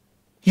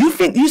 You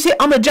say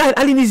I'm a jahil,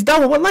 Ali needs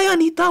dawah. Wallahi, I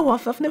need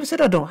dawah. I've never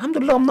said I don't.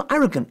 Alhamdulillah, I'm not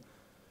arrogant.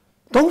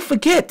 Don't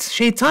forget,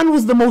 Shaitan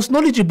was the most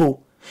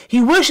knowledgeable.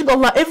 He worshipped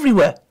Allah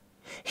everywhere.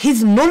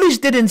 His knowledge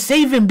didn't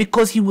save him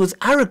because he was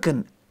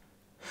arrogant.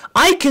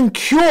 I can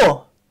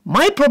cure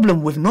my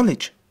problem with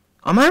knowledge.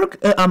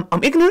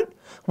 I'm ignorant.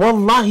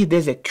 Wallahi,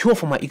 there's a cure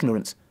for my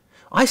ignorance.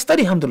 I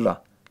study,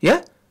 alhamdulillah.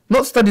 Yeah?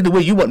 Not study the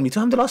way you want me to.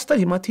 Alhamdulillah, I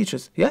study my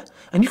teachers. Yeah?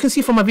 And you can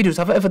see from my videos,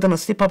 have I ever done a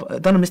slip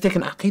up, done a mistake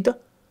in Aqidah?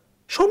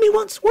 Show me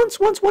one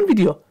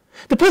video.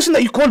 The person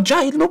that you call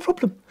Jahil, no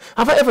problem.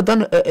 Have I ever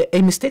done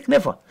a mistake?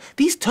 Never.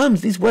 These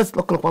terms, these words,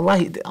 look,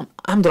 wallahi,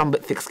 I'm a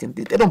bit thick-skinned.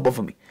 They don't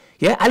bother me.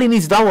 Yeah, Ali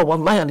needs dawah,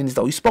 wallahi, Ali needs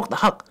dawah. You spoke the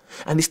haqq.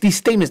 And it's these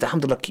statements that,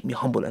 alhamdulillah, keep me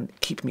humble and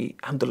keep me,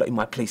 alhamdulillah, in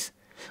my place.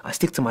 I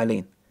stick to my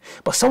lane.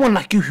 But someone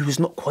like you who is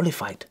not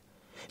qualified,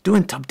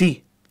 doing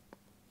tabdi,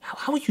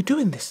 how are you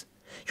doing this?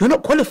 You're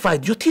not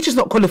qualified. Your teacher's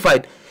not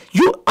qualified.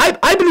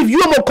 I believe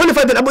you are more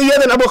qualified than Abu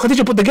Iyad and Abu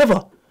Khadija put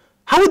together.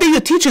 How are they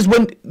your teachers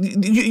when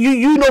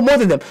you know more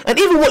than them? And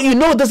even what you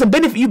know doesn't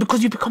benefit you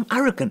because you become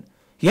arrogant.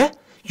 Yeah?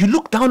 You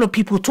look down on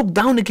people, talk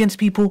down against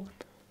people.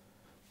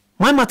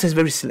 My matter is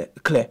very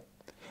clear.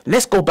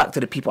 Let's go back to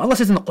the people. Allah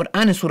says in the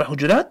Quran in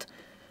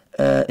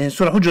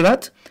Surah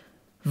Hujurat,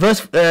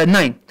 verse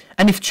 9.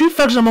 And if two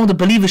factions among the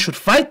believers should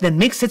fight, then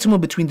make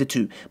settlement between the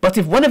two. But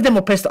if one of them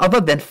oppresses the other,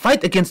 then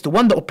fight against the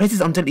one that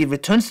oppresses until it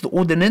returns to the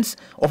ordinance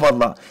of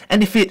Allah.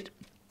 And if it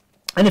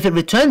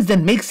returns,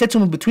 then make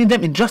settlement between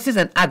them in justice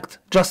and act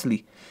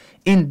justly.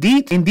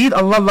 Indeed,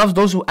 Allah loves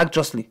those who act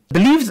justly.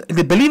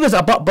 The believers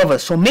are but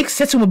brothers, so make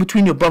settlement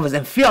between your brothers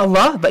and fear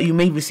Allah that you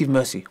may receive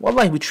mercy.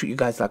 Wallahi, we treat you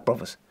guys like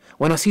brothers.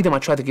 When I see them, I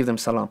try to give them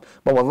salam.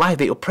 But wallahi,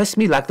 they oppress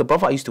me like the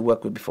brother I used to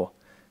work with before.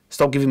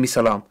 Stop giving me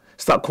salam.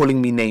 Start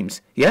calling me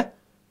names. Yeah?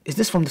 Is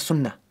this from the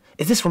Sunnah?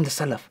 Is this from the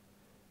Salaf?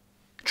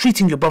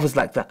 Treating your brothers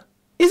like that.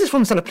 Is this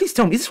from the Salaf? Please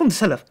tell me, is this from the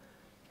Salaf?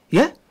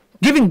 Yeah?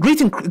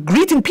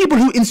 Greeting people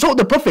who insult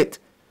the Prophet.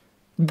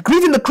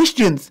 Greeting the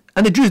Christians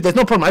and the Jews, there's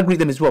no problem, I greet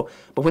them as well.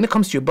 But when it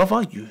comes to your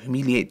brother, you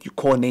humiliate, you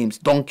call names,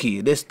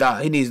 donkey, this,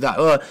 that, he needs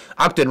that,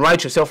 acting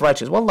righteous,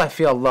 self-righteous. Wallahi,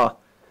 fear Allah.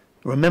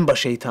 Remember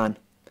shaitan.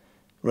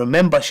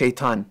 Remember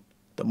shaitan,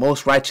 the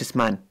most righteous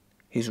man.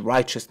 His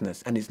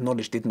righteousness and his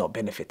knowledge did not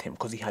benefit him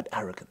because he had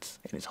arrogance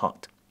in his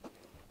heart.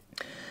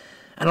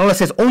 And Allah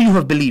says, "O you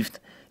have believed,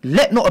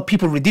 let not a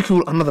people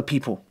ridicule another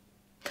people.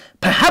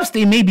 Perhaps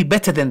they may be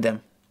better than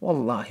them."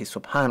 Wallahi,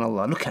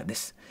 subhanallah, look at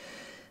this.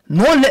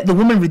 "Nor let the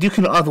woman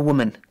ridicule other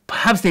women.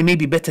 Perhaps they may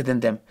be better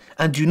than them.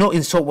 And do not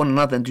insult one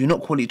another, and do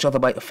not call each other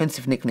by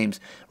offensive nicknames.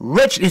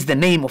 Wretched is the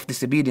name of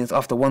disobedience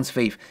after one's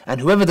faith.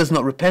 And whoever does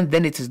not repent,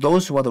 then it is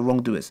those who are the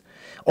wrongdoers.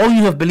 O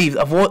you have believed,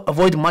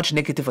 avoid much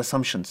negative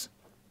assumptions."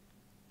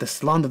 The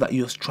slander that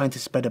you're trying to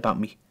spread about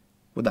me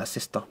with that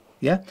sister.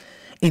 Yeah?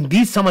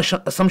 "Indeed, some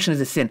assumption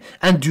is a sin.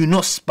 And do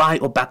not spy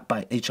or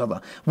backbite each other.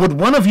 Would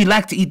one of you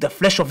like to eat the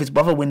flesh of his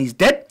brother when he's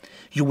dead?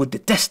 You would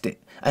detest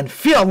it. And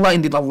fear Allah,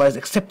 indeed Allah is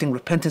accepting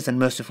repentance and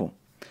merciful."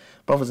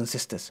 Brothers and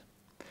sisters,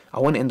 I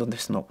want to end on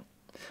this note.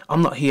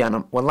 I'm not here,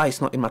 and wallahi,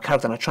 it's not in my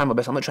character, and I try my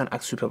best. I'm not trying to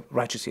act super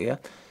righteous here. Yeah?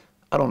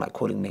 I don't like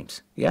calling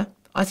names. Yeah?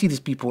 I see these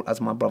people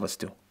as my brothers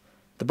still.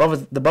 The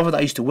brother that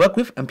I used to work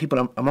with, and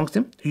people amongst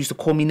them who used to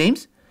call me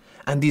names,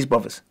 and these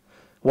brothers.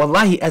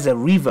 Wallahi, as a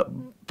revert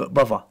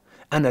brother,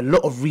 and a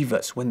lot of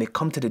reverts, when they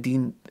come to the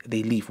deen,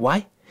 they leave.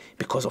 Why?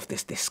 Because of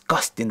this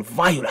disgusting,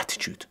 vile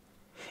attitude.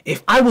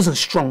 If I wasn't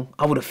strong,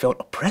 I would have felt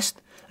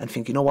oppressed and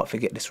think, you know what,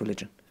 forget this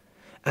religion.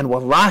 And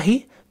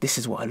wallahi, this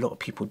is what a lot of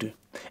people do.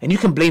 And you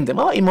can blame them.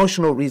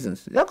 Emotional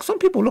reasons. Like some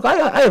people, look,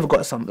 I have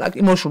got some, like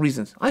emotional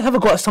reasons. I have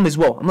got some as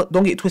well.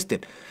 Don't get it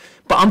twisted.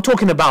 But I'm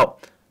talking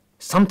about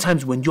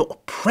sometimes when you're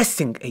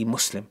oppressing a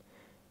Muslim,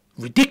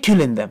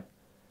 ridiculing them,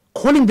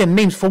 calling them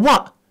names for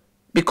what?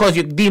 Because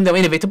you deem them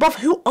innovative. But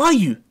who are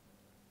you?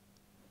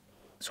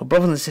 So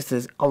brothers and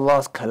sisters,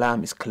 Allah's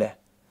kalam is clear.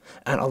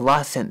 And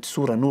Allah sent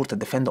Surah Nur to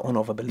defend the honor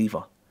of a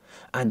believer.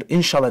 And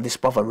inshallah, this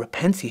brother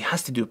repents. He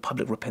has to do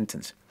public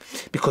repentance.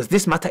 Because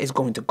this matter is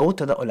going to go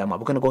to the ulama.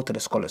 We're going to go to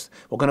the scholars.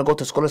 We're going to go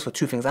to scholars for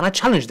two things. And I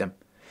challenge them.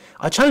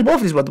 I challenge both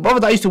of these brothers. The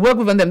brother that I used to work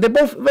with and them, they're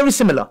both very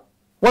similar.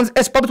 One's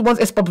Spubs, one's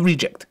Spubs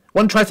reject.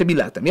 One tries to be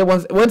like them. Yeah,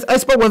 one's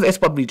Spubs, one's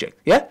Spubs reject.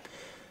 Yeah?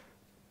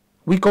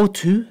 We go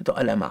to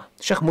the ulama.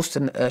 Sheikh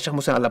Muhsin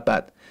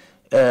al-Abbad.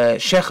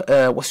 Sheikh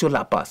Wasiul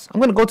Abbas. I'm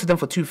going to go to them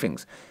for two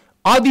things.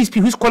 Are these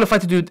people, who's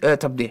qualified to do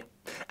tabligh?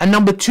 And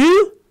number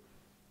two,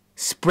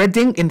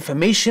 spreading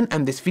information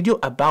and this video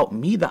about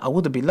me that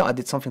I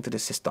did something to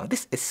this sister.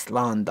 This is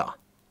slander.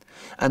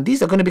 And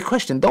these are going to be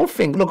questioned. Don't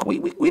think, look,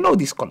 we know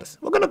these scholars.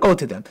 We're going to go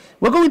to them.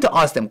 We're going to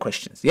ask them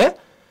questions, yeah?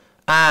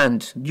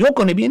 And you're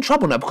going to be in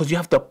trouble now because you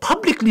have to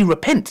publicly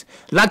repent.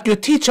 Like your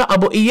teacher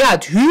Abu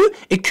Iyad, who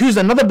accused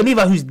another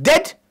believer who's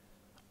dead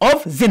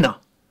of zina.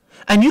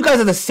 And you guys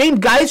are the same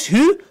guys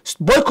who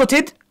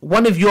boycotted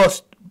one of your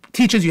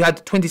teachers. You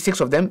had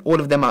 26 of them. All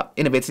of them are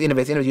innovators.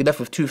 You're left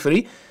with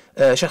 2-3.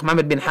 Sheikh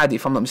Muhammed bin Hadi,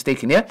 if I'm not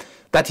mistaken, yeah?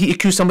 That he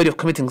accused somebody of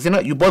committing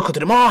zina. You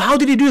boycotted him. Oh, how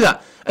did he do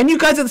that? And you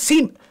guys are the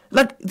same.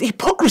 Like, the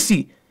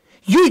hypocrisy.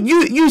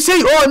 You say,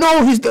 oh,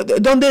 no, he's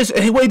done this.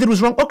 What he did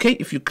was wrong. Okay,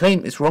 if you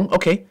claim it's wrong,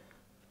 okay.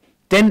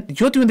 Then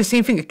you're doing the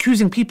same thing,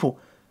 accusing people.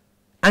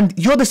 And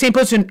you're the same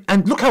person,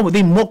 and look how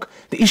they mock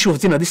the issue of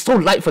zina. This is so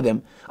light for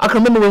them. I can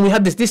remember when we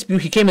had this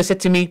dispute, he came and said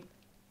to me,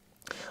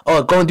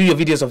 oh, go and do your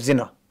videos of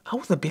zina.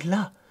 A'udhu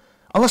billah.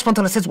 Allah subhanahu wa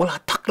ta'ala says, وَلَا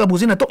تَقْرَبُوا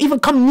zina. Don't even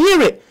come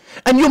near it.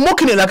 And you're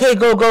mocking it like, hey,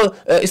 go.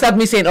 It's like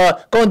me saying,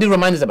 go and do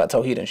reminders about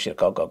Tawheed and shit.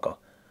 Go.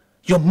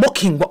 You're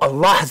mocking what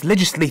Allah has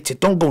legislated.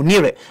 Don't go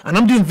near it. And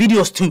I'm doing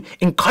videos to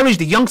encourage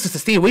the youngsters to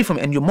stay away from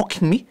it. And you're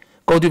mocking me.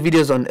 Go do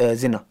videos on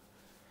zina.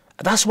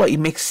 That's why it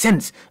makes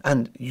sense.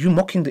 And you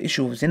mocking the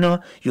issue of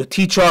zina, your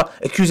teacher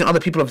accusing other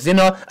people of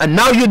zina, and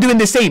now you're doing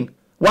the same.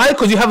 Why?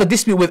 Because you have a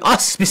dispute with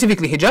us,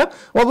 specifically hijab.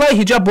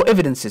 Wallahi, hijab brought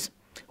evidences.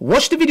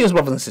 Watch the videos,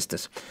 brothers and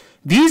sisters.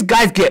 These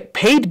guys get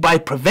paid by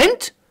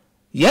Prevent.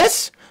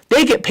 Yes,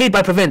 they get paid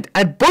by Prevent.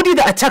 A body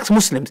that attacks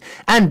Muslims.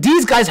 And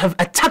these guys have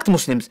attacked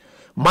Muslims.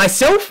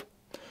 Myself,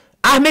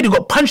 Ahmed, who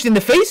got punched in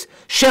the face.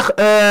 Sheikh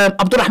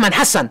Abdurrahman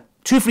Hassan,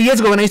 2-3 years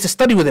ago when I used to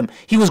study with him,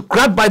 he was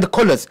grabbed by the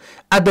collars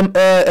at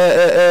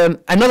the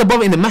another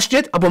brother in the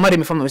masjid, Abu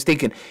Maryam if I'm not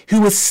mistaken,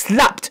 who was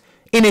slapped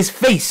in his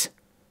face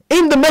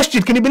in the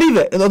masjid. Can you believe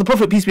it? The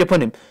Prophet, peace be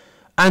upon him,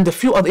 and a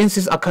few other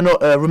instances I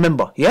cannot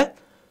remember. Yeah,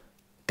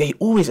 they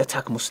always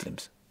attack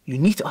Muslims. You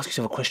need to ask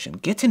yourself a question: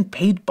 getting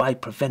paid by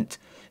Prevent,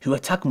 who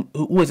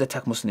always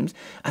attack Muslims,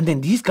 and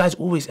then these guys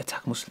always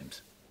attack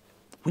Muslims.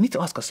 We need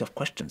to ask ourselves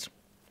questions: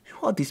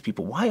 who are these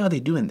people? Why are they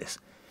doing this?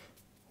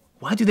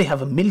 Why do they have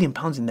 £1 million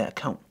in their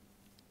account?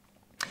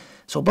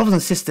 So brothers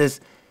and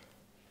sisters,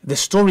 the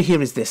story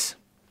here is this,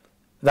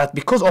 that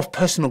because of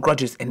personal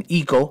grudges and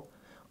ego,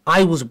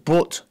 I was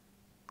brought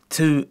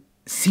to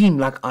seem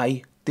like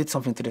I did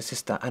something to the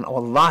sister. And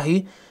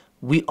wallahi,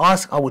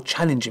 I would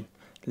challenge him.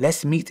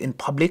 Let's meet in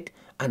public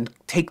and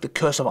take the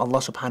curse of Allah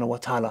subhanahu wa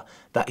ta'ala,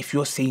 that if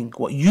you're saying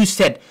what you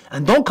said,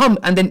 and don't come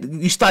and then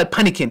you start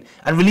panicking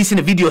and releasing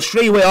a video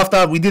straight away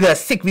after we did a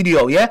sick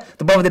video, yeah?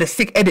 The brother did a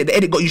sick edit, the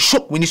edit got you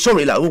shook when you saw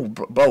it, like, oh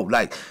bro,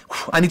 like,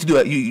 I need to do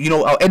it, you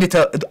know, our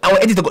editor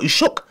got you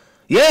shook.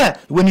 Yeah,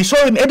 when you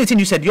saw him editing,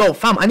 you said, yo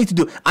fam, I need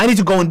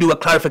to go and do a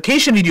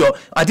clarification video.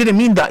 I didn't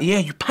mean that. Yeah,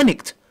 you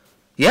panicked.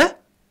 Yeah?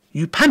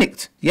 You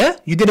panicked. Yeah?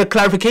 You did a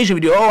clarification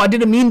video. Oh, I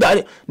didn't mean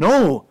that.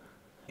 No.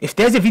 If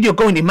there's a video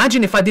going,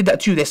 imagine if I did that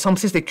to you, there's some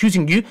sister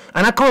accusing you,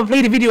 and I come and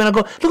play the video and I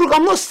go, look,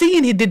 I'm not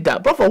saying he did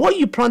that. Brother, what are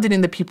you planting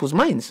in the people's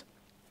minds?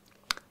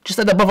 Just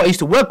like that brother I used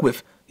to work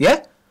with,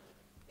 yeah?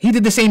 He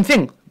did the same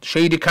thing.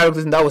 Shady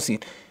characters in Dawah scene.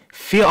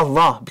 Fear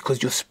Allah,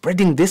 because you're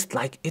spreading this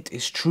like it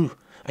is true,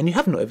 and you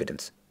have no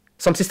evidence.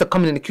 Some sister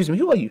come in and accuse me,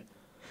 who are you?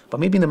 But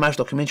maybe in the marriage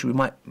documentary we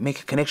might make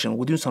a connection.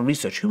 We'll do some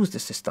research. Who was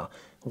this sister?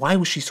 Why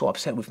was she so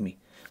upset with me?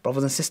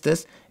 Brothers and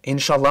sisters,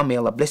 inshallah, may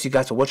Allah bless you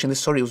guys for watching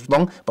this. Sorry it was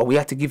long, but we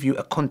had to give you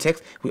a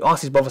context. We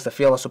ask these brothers to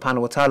fear Allah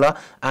subhanahu wa ta'ala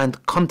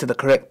and come to the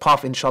correct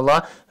path,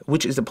 inshallah,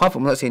 which is the path.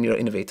 I'm not saying you're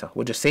an innovator.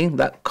 We're just saying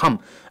that come.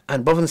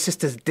 And brothers and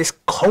sisters, this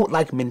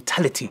cult-like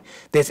mentality,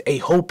 there's a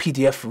whole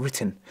PDF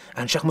written.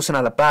 And Sheikh Muhsin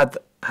al-Abad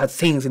had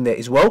sayings in there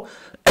as well.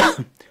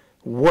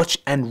 Watch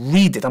and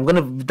read it. I'm going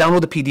to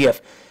download the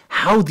PDF.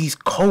 How these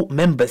cult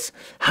members,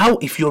 how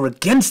if you're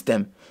against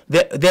them,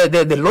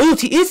 the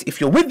loyalty is,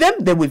 if you're with them,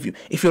 they're with you.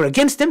 If you're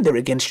against them, they're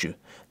against you.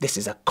 This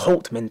is a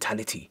cult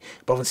mentality,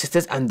 brothers and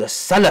sisters. And the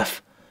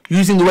Salaf,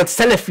 using the word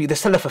Salafi, the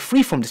Salaf are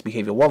free from this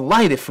behavior.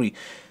 Wallahi, they're free.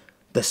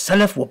 The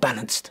Salaf were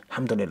balanced,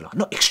 alhamdulillah,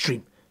 not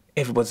extreme.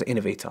 Everybody's an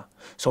innovator.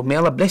 So may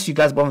Allah bless you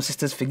guys, brothers and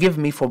sisters. Forgive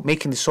me for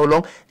making this so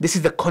long. This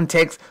is the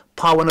context.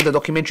 Part 1 of the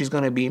documentary is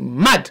going to be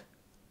mad.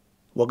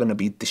 We're going to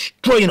be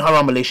destroying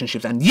haram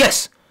relationships. And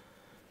yes,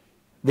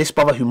 this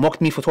brother who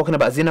mocked me for talking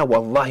about zina,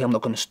 wallahi, I'm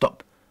not going to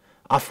stop.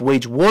 I've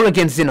waged war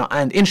against zina,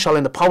 and inshallah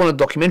in the power of the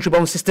documentary,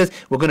 brothers and sisters,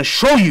 we're going to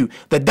show you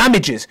the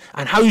damages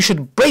and how you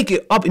should break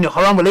it up in your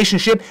haram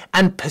relationship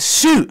and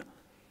pursue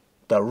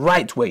the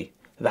right way,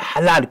 the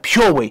halal,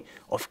 pure way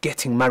of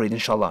getting married,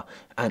 inshallah.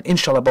 And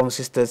inshallah, brothers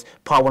and sisters,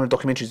 part 1 of the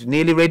documentary is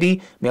nearly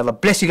ready. May Allah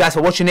bless you guys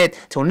for watching it.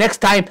 Till next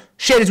time,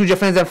 share this with your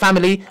friends and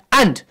family,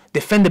 and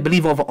defend the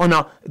believer of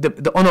honor,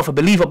 the honor of a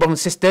believer, brothers and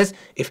sisters.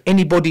 If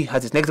anybody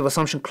has this negative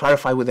assumption,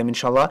 clarify with them,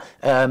 inshallah,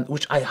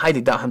 which I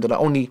highly doubt,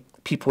 alhamdulillah. Only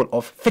people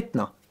of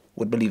fitna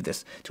would believe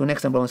this. Till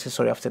next time, brothers and sisters,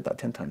 sorry, I've said that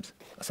 10 times.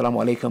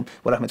 Assalamu alaikum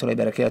wa rahmatullahi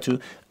wa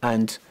barakatuh.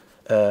 And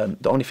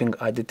the only thing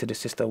I did to this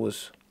sister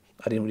was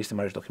I didn't release the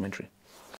marriage documentary.